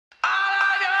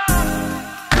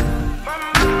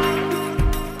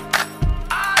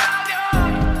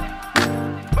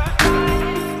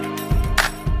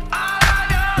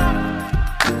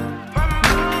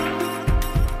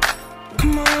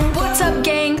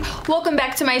welcome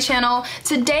back to my channel.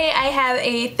 Today I have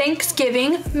a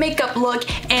Thanksgiving makeup look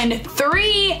and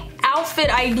 3 outfit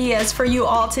ideas for you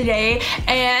all today,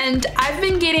 and I've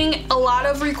been getting a lot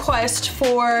of requests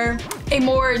for a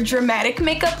more dramatic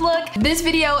makeup look. This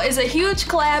video is a huge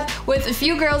collab with a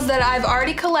few girls that I've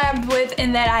already collabed with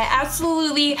and that I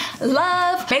absolutely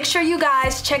love. Make sure you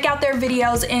guys check out their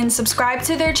videos and subscribe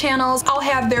to their channels. I'll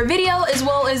have their video as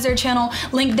well as their channel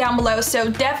linked down below, so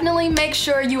definitely make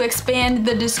sure you expand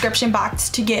the description box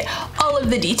to get all of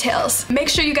the details. Make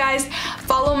sure you guys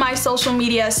follow my social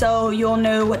media so you'll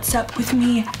know what's up with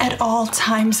me at all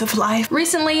times of life.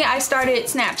 Recently I started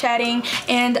Snapchatting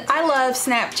and I love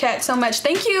Snapchat so much.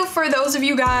 Thank you for those of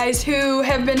you guys who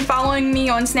have been following me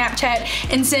on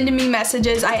Snapchat and sending me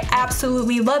messages. I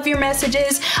absolutely love your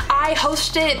messages. I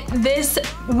hosted this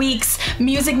week's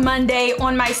Music Monday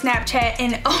on my Snapchat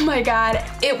and oh my god,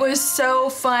 it was so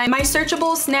fun. My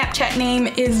searchable Snapchat name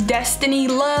is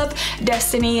DestiinyLove.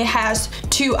 Destiny has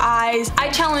 2 eyes. I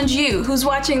challenge you who's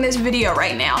watching this video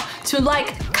right now to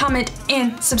like, comment,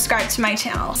 and subscribe to my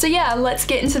channel. So yeah, let's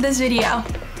get into this video.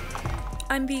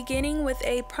 I'm beginning with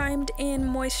a primed and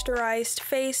moisturized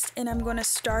face, and I'm going to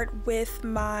start with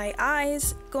my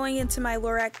eyes. Going into my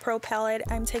Lora Pro Palette,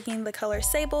 I'm taking the color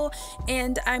Sable,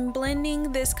 and I'm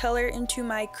blending this color into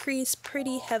my crease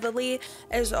pretty heavily.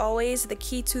 As always, the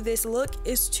key to this look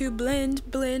is to blend,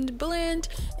 blend, blend,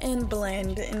 and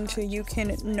blend until you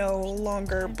can no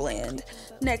longer blend.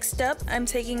 Next up, I'm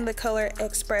taking the color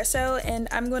Espresso, and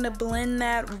I'm going to blend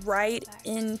that right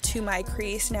into my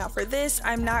crease. Now for this,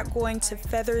 I'm not going to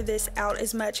feather this out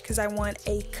as much because I want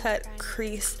a cut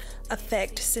crease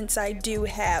effect since I do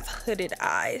have hooded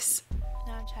eyes.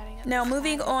 Now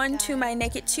moving on to my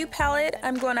Naked 2 palette,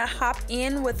 I'm going to hop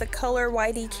in with the color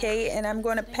Decay, and I'm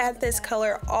going to pat this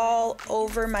color all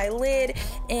over my lid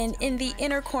and in the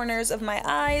inner corners of my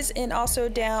eyes and also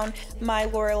down my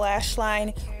lower lash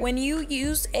line. When you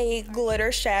use a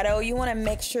glitter shadow, you want to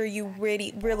make sure you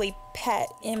really pat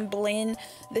and blend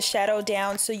the shadow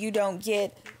down so you don't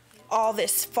get all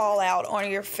this fallout on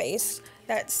your face.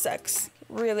 That sucks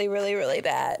really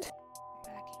bad.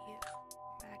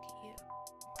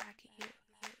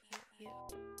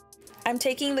 I'm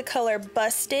taking the color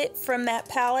Busted from that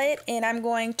palette and I'm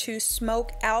going to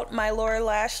smoke out my lower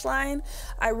lash line.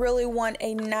 I really want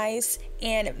a nice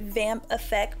and vamp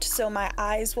effect so my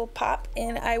eyes will pop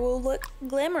and I will look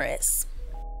glamorous.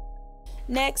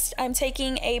 Next, I'm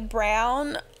taking a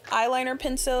brown eyeliner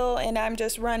pencil and I'm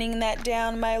just running that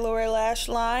down my lower lash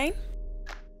line.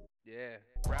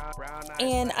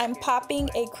 And I'm popping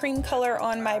a cream color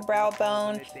on my brow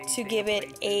bone to give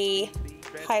it a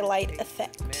highlight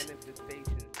effect.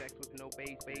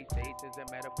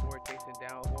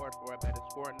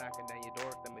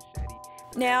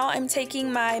 Now I'm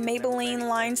taking my Maybelline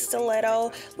Line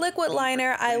Stiletto liquid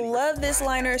liner. I love this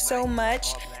liner so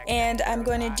much, and I'm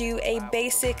going to do a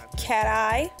basic cat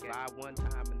eye.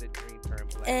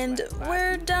 And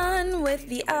we're done with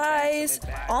the eyes.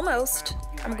 Almost.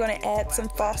 I'm going to add some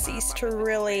Falsies to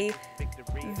really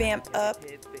vamp up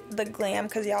the glam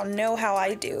because y'all know how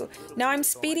I do. Now I'm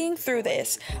speeding through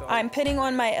this. I'm putting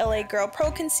on my LA Girl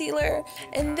Pro Concealer,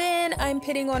 and then I'm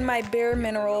putting on my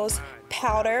Bareminerals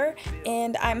powder,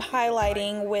 and I'm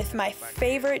highlighting with my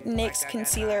favorite NYX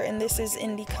concealer, and this is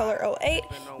in the color 08.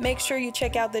 Make sure you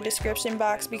check out the description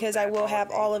box because I will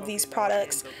have all of these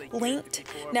products linked.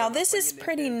 Now this is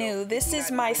pretty new. This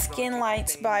is my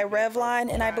Skinlights by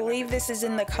Revlon, and I believe this is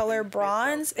in the color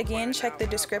bronze. Again, check the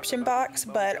description box,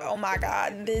 but oh my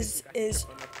god, this is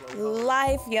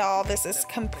life, y'all. This is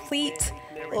complete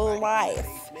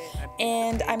life.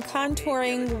 And I'm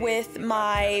contouring with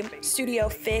my Studio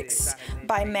Fix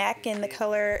by MAC in the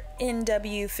color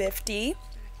NW50.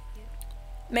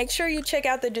 Make sure you check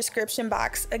out the description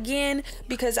box again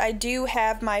because I do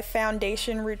have my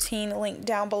foundation routine linked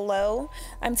down below.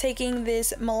 I'm taking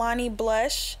this Milani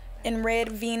blush in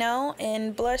Red Vino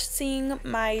and blushing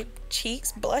my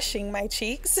cheeks.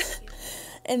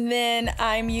 And then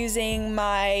I'm using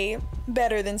my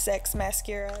Better Than Sex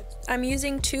mascara. I'm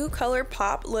using 2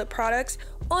 Colourpop lip products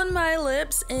on my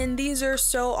lips, and these are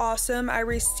so awesome. I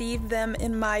received them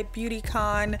in my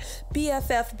BeautyCon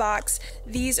BFF box.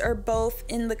 These are both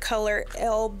in the color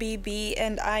LBB,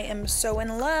 and I am so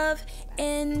in love.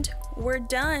 And we're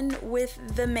done with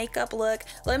the makeup look.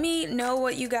 Let me know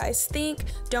what you guys think.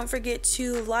 Don't forget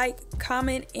to like,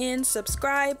 comment, and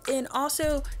subscribe, and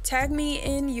also tag me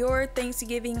in your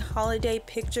Thanksgiving holiday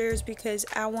pictures because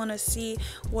I want to see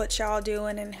what y'all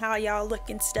doing and how y'all look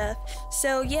and stuff.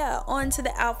 So yeah, on to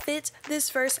the outfits. This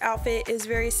first outfit is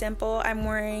very simple. I'm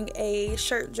wearing a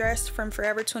shirt dress from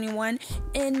Forever 21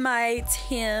 in my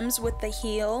Timbs with the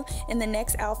heel. In the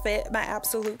next outfit, my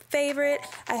absolute favorite,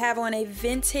 I have on a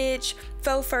vintage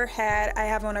faux fur hat. I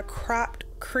have on a cropped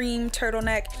cream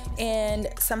turtleneck and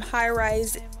some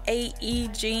high-rise AE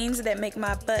jeans that make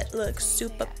my butt look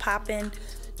super poppin',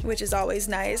 which is always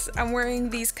nice. I'm wearing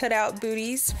these cutout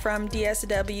booties from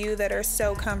DSW that are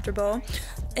so comfortable.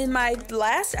 In my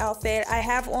last outfit, I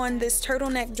have on this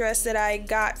turtleneck dress that I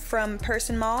got from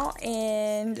Person Mall,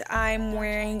 and I'm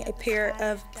wearing a pair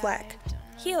of black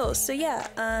heels. So yeah,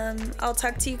 I'll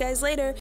talk to you guys later.